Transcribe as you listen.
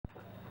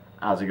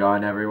How's it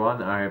going,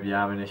 everyone? I hope you're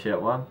having a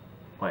shit one.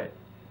 Wait,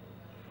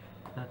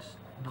 that's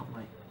not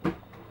my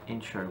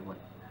intro. What?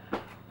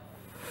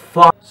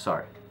 Fuck.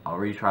 Sorry, I'll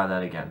retry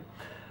that again.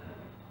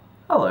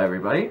 Hello,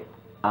 everybody.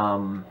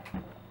 Welcome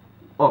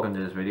to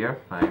this video.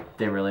 I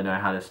didn't really know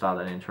how to start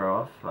that intro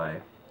off.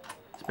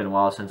 It's been a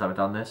while since I've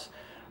done this.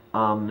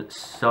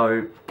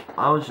 So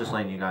I was just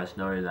letting you guys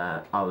know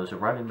that I was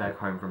arriving back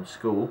home from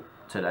school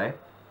today,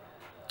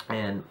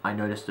 and I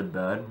noticed a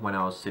bird when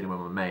I was sitting with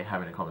my mate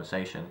having a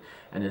conversation,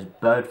 and this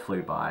bird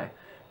flew by,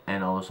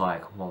 and I was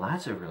like, well,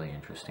 that's a really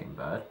interesting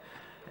bird.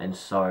 And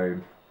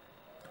so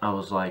I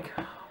was like,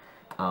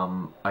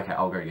 okay,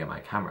 I'll go get my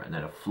camera, and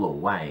then it flew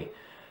away,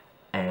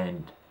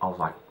 and I was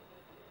like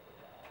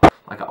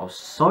I was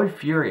so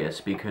furious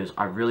because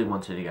I really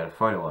wanted to get a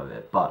photo of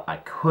it, but I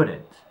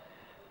couldn't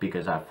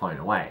because I'd flown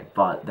away.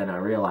 But then I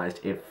realized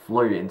it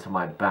flew into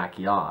my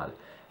backyard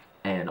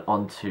and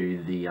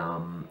onto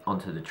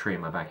the tree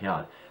in my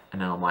backyard,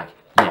 and then I'm like,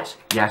 yes,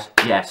 yes,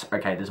 yes,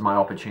 okay, this is my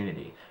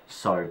opportunity.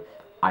 So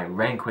I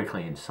ran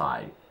quickly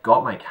inside,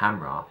 got my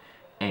camera,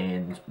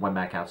 and went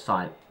back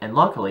outside, and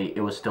luckily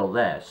it was still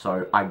there.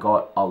 So I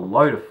got a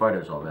load of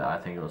photos of it. I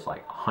think it was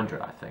like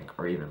 100, I think,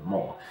 or even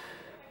more.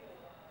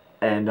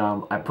 And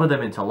I put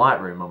them into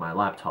Lightroom on my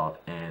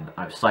laptop, and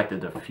I've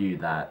selected a few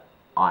that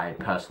I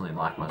personally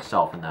like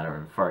myself and that are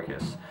in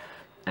focus.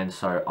 And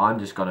so I'm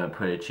just going to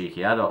put a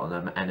cheeky edit on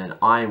them, and then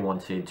I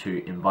wanted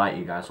to invite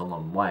you guys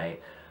along the way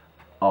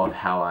of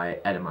how I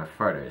edit my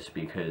photos,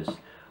 because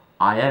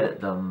I edit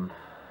them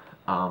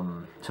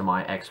to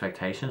my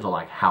expectations, or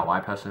like how I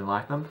personally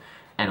like them,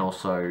 and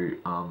also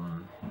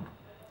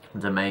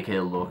to make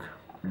it look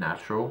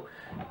natural.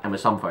 And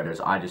with some photos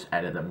I just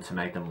edit them to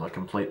make them look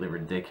completely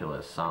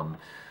ridiculous.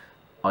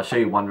 I'll show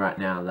you one right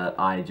now that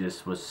I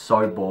just was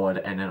so bored,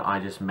 and then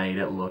I just made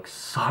it look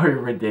so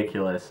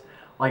ridiculous.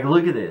 Like,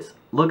 look at this.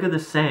 Look at the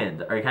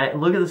sand, okay?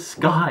 Look at the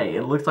sky.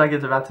 It looks like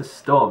it's about to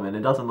storm, and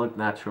it doesn't look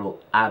natural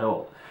at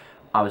all.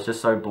 I was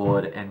just so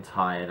bored and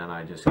tired, and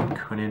I just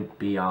couldn't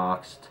be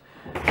asked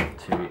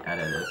to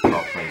edit it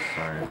properly,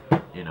 so,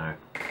 you know.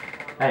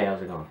 Hey,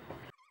 how's it going?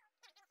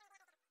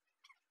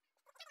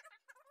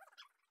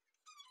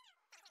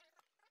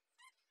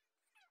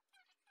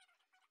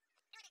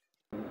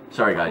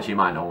 Sorry guys, you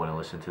might not want to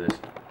listen to this.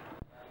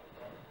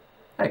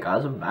 Hey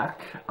guys, I'm back.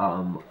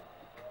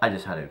 I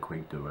just had a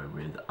quick duo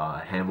with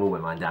handball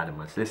with my dad and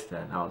my sister,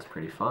 and that was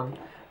pretty fun.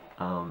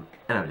 And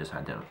I've just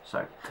had dinner.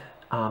 So,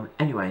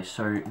 anyway,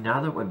 so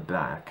now that we're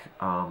back,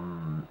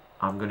 I'm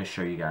going to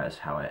show you guys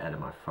how I edit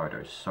my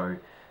photos. So,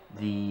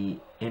 the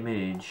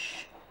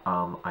image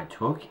I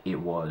took, it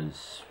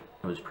was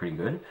pretty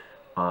good,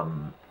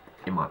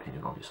 in my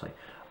opinion, obviously.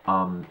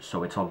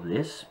 So it's of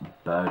this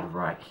bird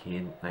right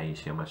here that you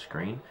see on my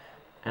screen,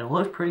 and it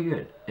looks pretty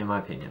good in my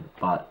opinion,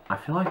 but I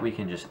feel like we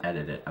can just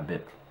edit it a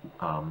bit,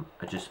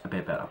 just a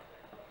bit better,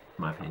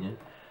 in my opinion,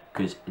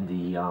 because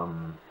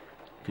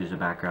the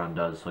background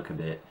does look a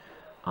bit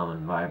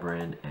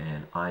vibrant,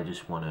 and I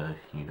just want to,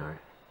 you know,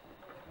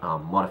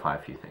 modify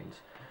a few things.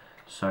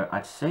 So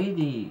I'd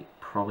say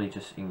probably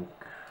just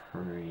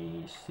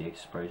increase the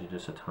exposure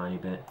just a tiny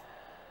bit.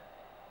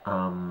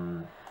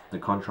 The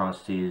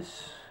contrast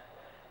is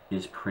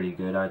pretty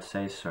good, I'd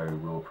say, so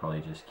we'll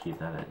probably just keep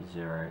that at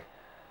 0.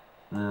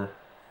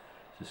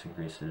 Just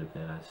increase it a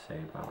bit, I'd say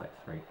by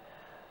like 3.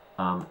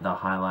 The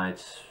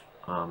highlights,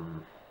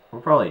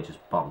 we'll probably just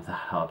bump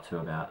that up to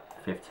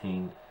about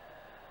 15.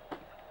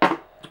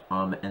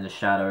 And the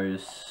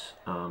shadows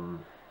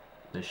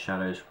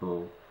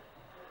will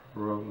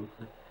probably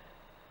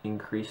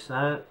increase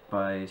that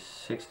by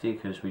 60,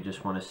 because we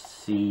just want to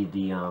see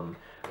the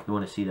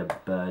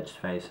bird's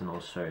face and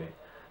also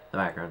the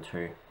background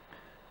too,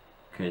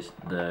 because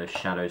the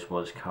shadows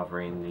was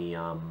covering the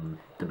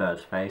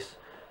bird's face,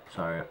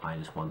 so I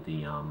just want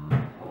the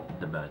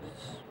bird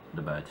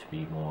to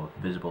be more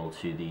visible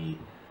to the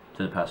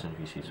person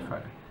who sees the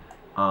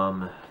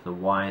photo. The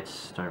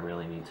whites don't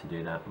really need to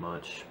do that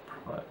much,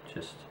 but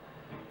just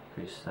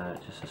increase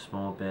that just a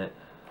small bit.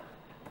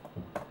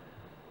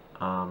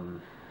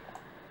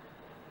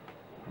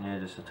 Yeah,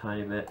 just a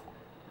tiny bit.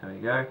 There we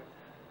go.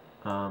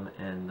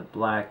 And the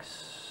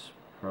blacks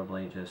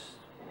probably just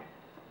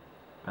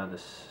about the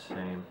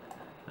same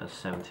as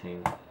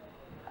 17.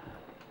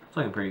 It's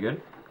looking pretty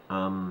good.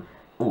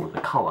 Oh,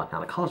 the color. Now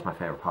the color's my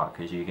favorite part,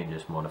 because you can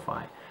just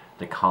modify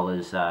the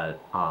colors that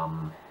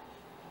are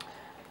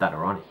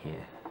on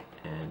here.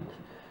 And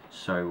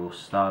so we'll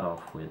start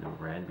off with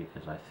red,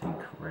 because I think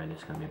red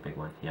is going to be a big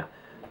one. Yeah,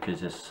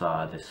 because this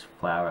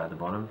flower at the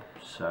bottom.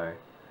 So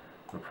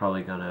we're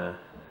probably going to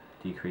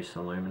decrease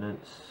the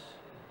luminance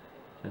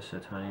just a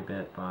tiny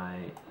bit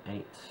by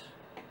 8.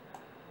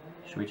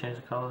 Should we change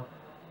the color?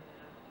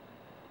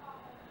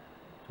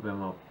 It's a bit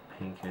more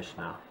pinkish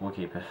now. We'll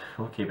keep it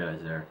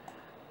at 0.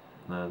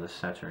 The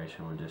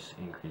saturation will just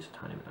increase a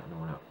tiny bit. I don't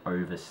want to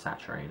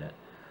oversaturate it.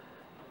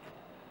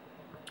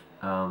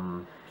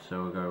 So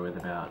we'll go with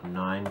about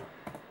 9.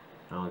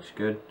 That looks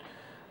good.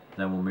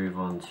 Then we'll move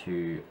on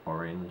to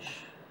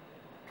orange.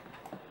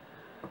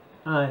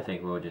 I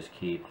think we'll just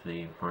keep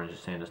the orange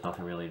sand. There's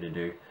nothing really to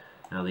do.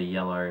 Now the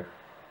yellow,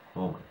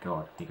 oh my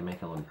god, you can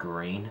make it look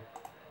green.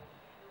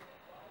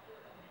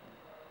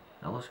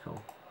 That looks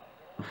cool.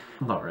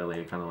 Not really,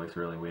 it kind of looks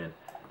really weird.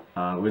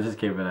 We'll just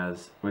keep it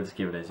as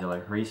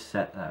yellow.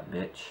 Reset that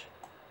bitch.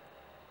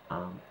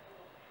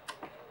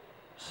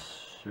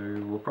 So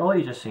we'll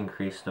probably just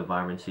increase the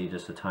vibrancy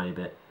just a tiny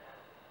bit.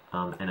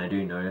 And I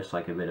do notice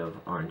like a bit of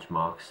orange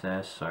marks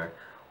there, so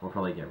we'll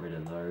probably get rid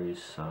of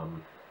those.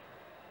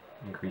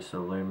 Increase the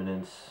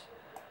luminance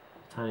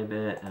a tiny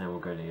bit, and then we'll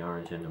go to the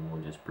orange and then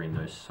we'll just bring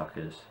those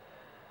suckers.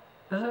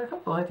 I kind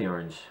of like the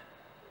orange.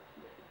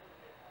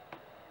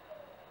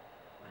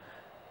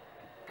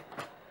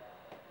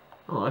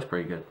 Oh, that's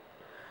pretty good.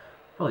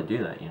 Probably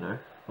do that, you know.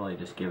 Probably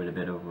just give it a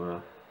bit of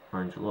a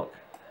orange look.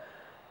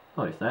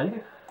 Oh,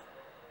 30?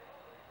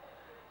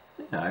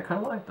 Yeah, I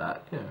kind of like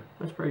that. Yeah,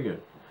 that's pretty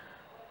good.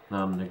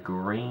 The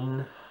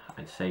green,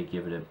 I'd say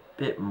give it a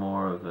bit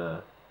more of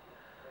a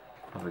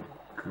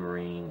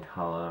green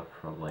color.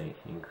 Probably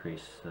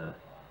increase the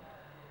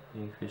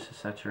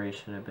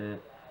saturation a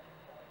bit.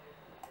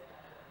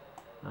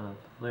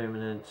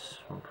 Luminance,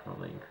 we'll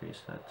probably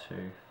increase that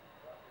too.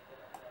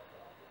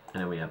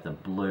 And then we have the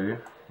blue,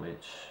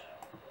 which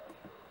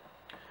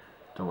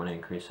don't want to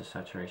increase the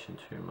saturation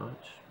too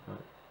much,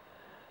 but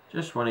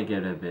just want to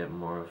get a bit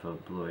more of a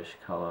bluish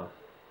color.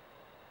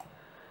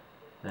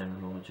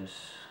 Then we'll just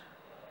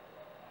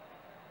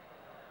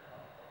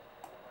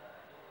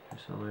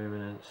increase the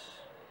luminance.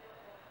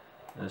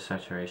 The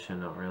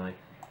saturation, not really.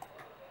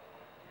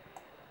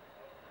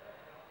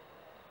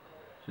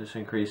 Just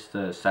increase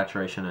the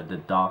saturation of the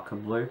darker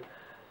blue,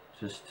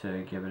 just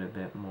to give it a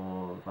bit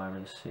more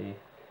vibrancy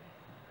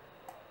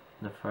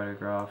in the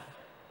photograph.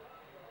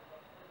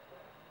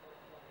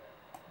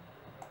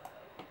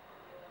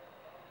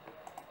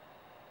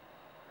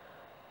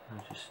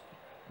 I'll just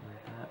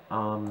move that.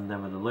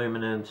 Then with the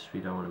luminance,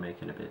 we don't want to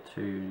make it a bit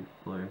too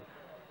blue,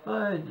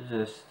 but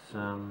just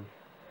a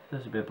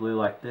bit blue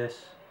like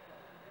this.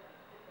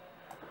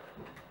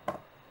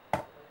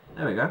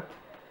 There we go.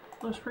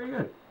 That's pretty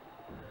good.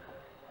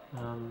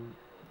 And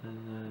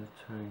the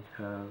tone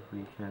curve,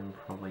 we can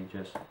probably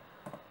just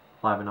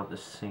liven up the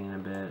scene a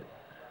bit.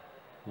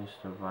 Use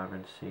the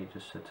vibrancy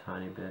just a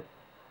tiny bit,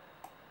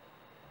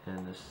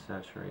 and the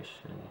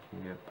saturation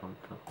can get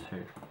bumped up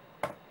too.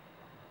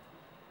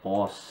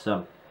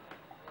 Awesome.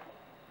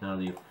 Now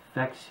the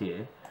effects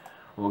here,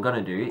 what we're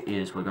going to do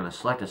is we're going to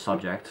select a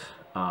subject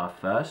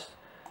first.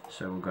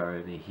 So we'll go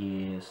over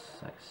here,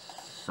 select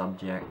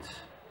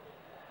subject.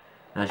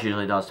 And this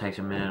usually does take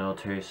a minute or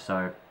two,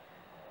 so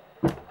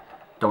don't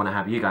want to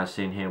have you guys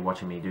sitting here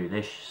watching me do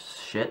this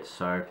shit,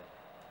 so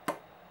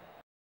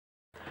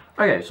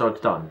okay, so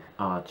it's done.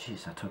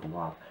 Jeez, that took a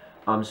while.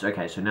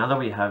 Okay, so now that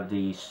we have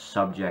the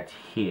subject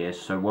here,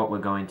 so what we're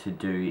going to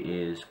do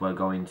is we're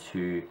going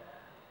to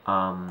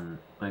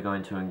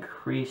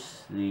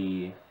increase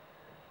the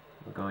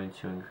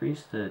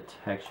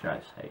texture,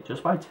 I'd say,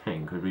 just by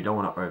 10, because we don't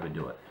want to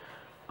overdo it.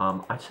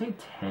 I'd say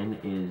 10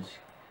 is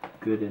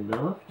good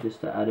enough,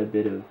 just to add a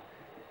bit of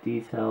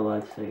detail.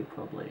 I'd say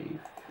probably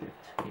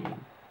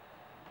 15,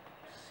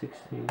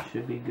 16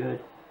 should be good.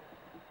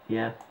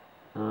 Yeah.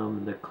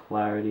 The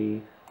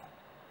clarity,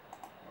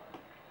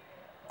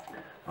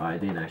 I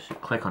didn't actually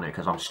click on it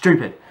because I'm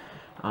stupid.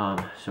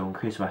 So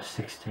increase by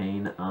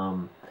 16.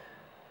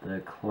 The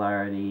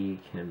clarity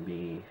can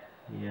be,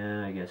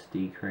 yeah, I guess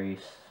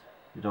decrease.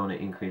 You don't want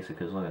to increase it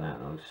because look at that,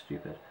 that looks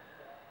stupid.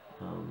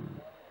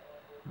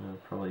 I'll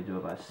probably do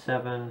it by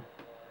 7.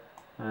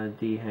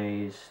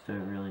 Dehaze,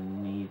 don't really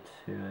need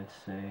to, I'd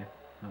say.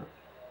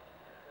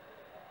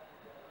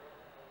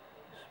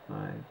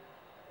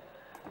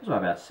 It's by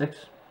about 6.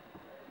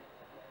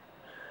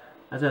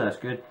 I'd say that's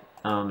good.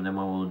 Then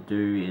what we'll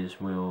do is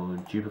we'll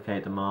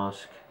duplicate the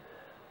mask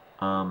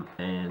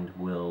and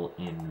we'll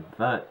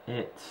invert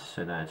it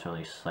so that it's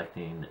only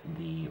selecting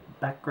the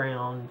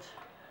background.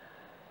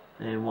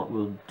 And what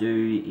we'll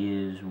do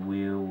is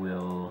we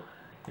will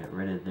get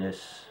rid of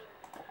this,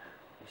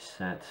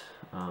 reset,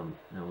 and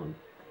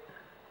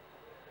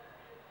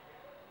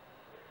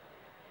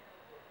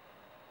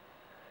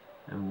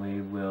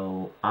we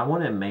will, I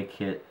want to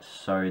make it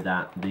so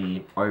that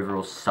the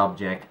overall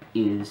subject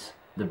is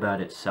the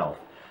bird itself.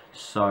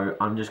 So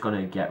I'm just going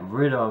to get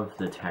rid of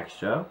the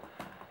texture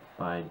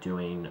by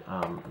doing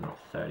not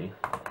 30,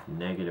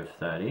 negative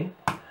 30.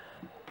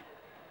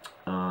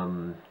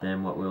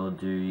 Then what we'll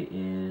do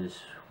is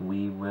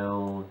we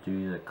will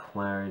do the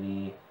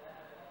clarity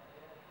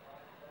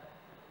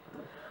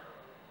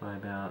by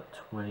about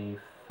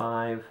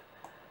 25,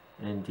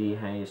 and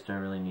dehaze,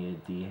 don't really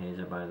need to dehaze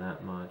it by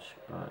that much,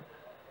 but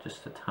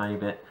just a tiny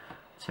bit.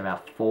 It's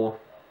about 4.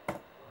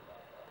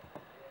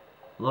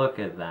 Look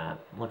at that,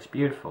 looks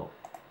beautiful.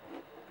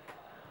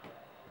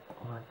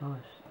 Oh my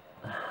gosh,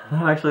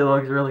 that actually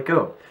looks really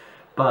cool.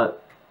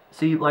 But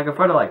see, like a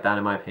photo like that,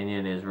 in my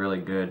opinion, is really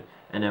good.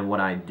 And then what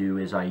I do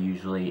is I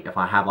usually, if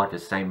I have like the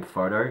same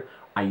photo,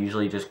 I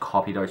usually just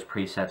copy those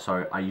presets.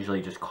 So I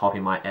usually just copy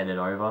my edit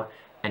over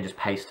and just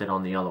paste it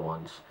on the other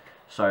ones.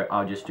 So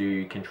I'll just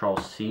do Control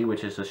C,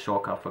 which is a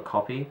shortcut for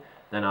copy.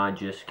 Then I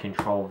just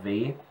Control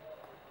V,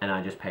 and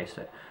I just paste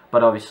it.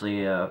 But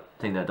obviously a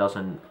thing that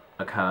doesn't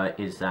occur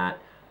is that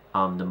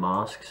the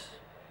masks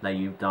that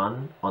you've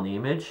done on the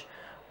image,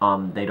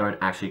 they don't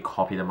actually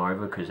copy them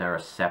over because they're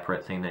a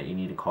separate thing that you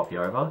need to copy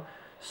over.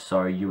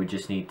 So you would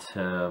just need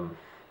to,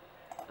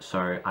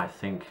 I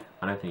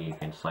don't think you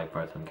can select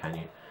both of them, can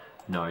you?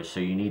 No, so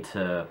you need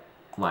to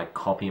like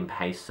copy and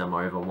paste them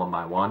over one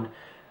by one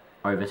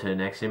over to the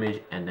next image,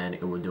 and then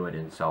it will do it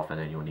itself, and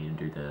then you'll need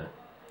to do the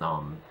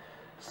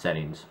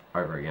settings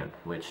over again,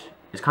 which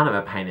is kind of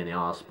a pain in the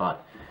ass,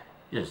 but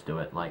you just do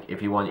it. Like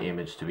if you want your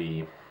image to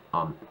be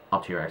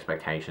up to your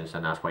expectations,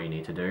 then that's what you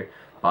need to do.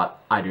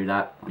 But I do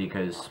that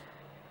because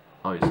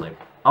obviously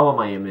I want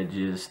my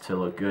images to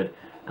look good,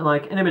 and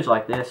like an image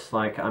like this,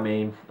 like I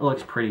mean, it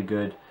looks pretty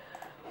good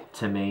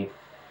to me.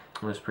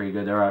 It looks pretty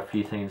good. There are a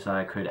few things that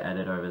I could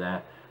edit over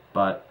there,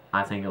 but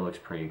I think it looks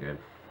pretty good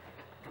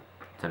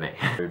to me.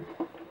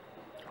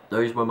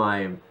 Those were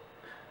my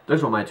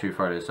 2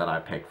 photos that I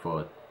picked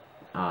for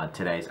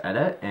today's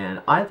edit,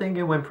 and I think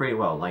it went pretty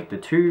well. Like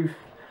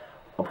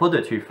I'll put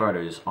the 2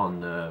 photos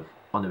on the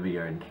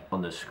video and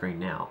on the screen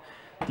now.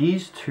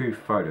 These 2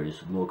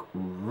 photos look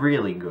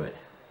really good,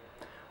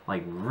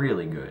 like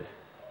really good,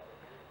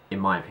 in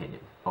my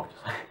opinion.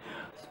 Obviously,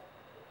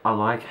 I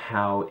like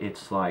how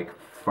it's like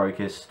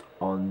focused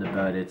on the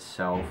bird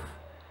itself,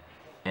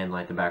 and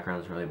like the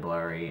background is really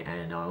blurry,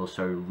 and I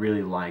also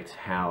really liked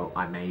how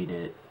I made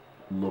it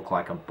look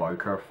like a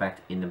bokeh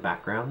effect in the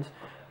background,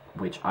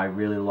 which I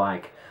really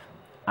like.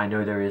 I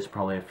know there is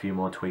probably a few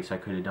more tweaks I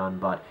could have done,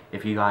 but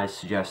if you guys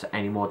suggest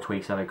any more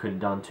tweaks that I could have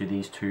done to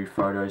these 2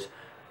 photos,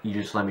 you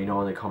just let me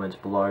know in the comments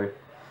below.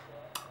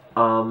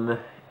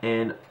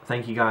 And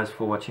thank you guys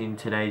for watching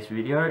today's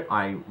video.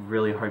 I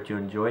really hope you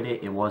enjoyed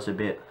it. It was a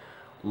bit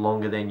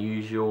longer than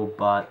usual,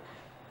 but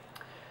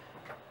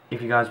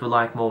if you guys would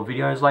like more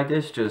videos like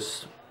this,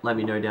 just let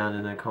me know down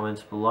in the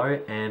comments below,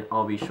 and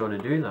I'll be sure to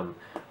do them.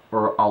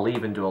 Or I'll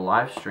even do a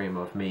live stream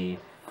of me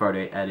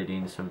photo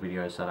editing some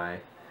videos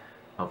that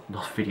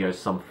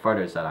some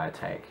photos that I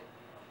take.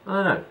 I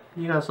don't know.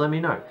 You guys let me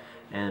know.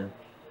 And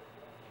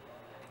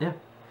yeah.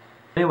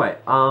 Anyway,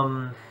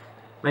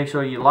 make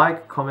sure you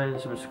like, comment,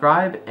 and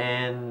subscribe,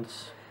 and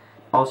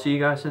I'll see you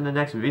guys in the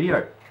next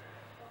video.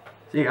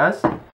 See you guys.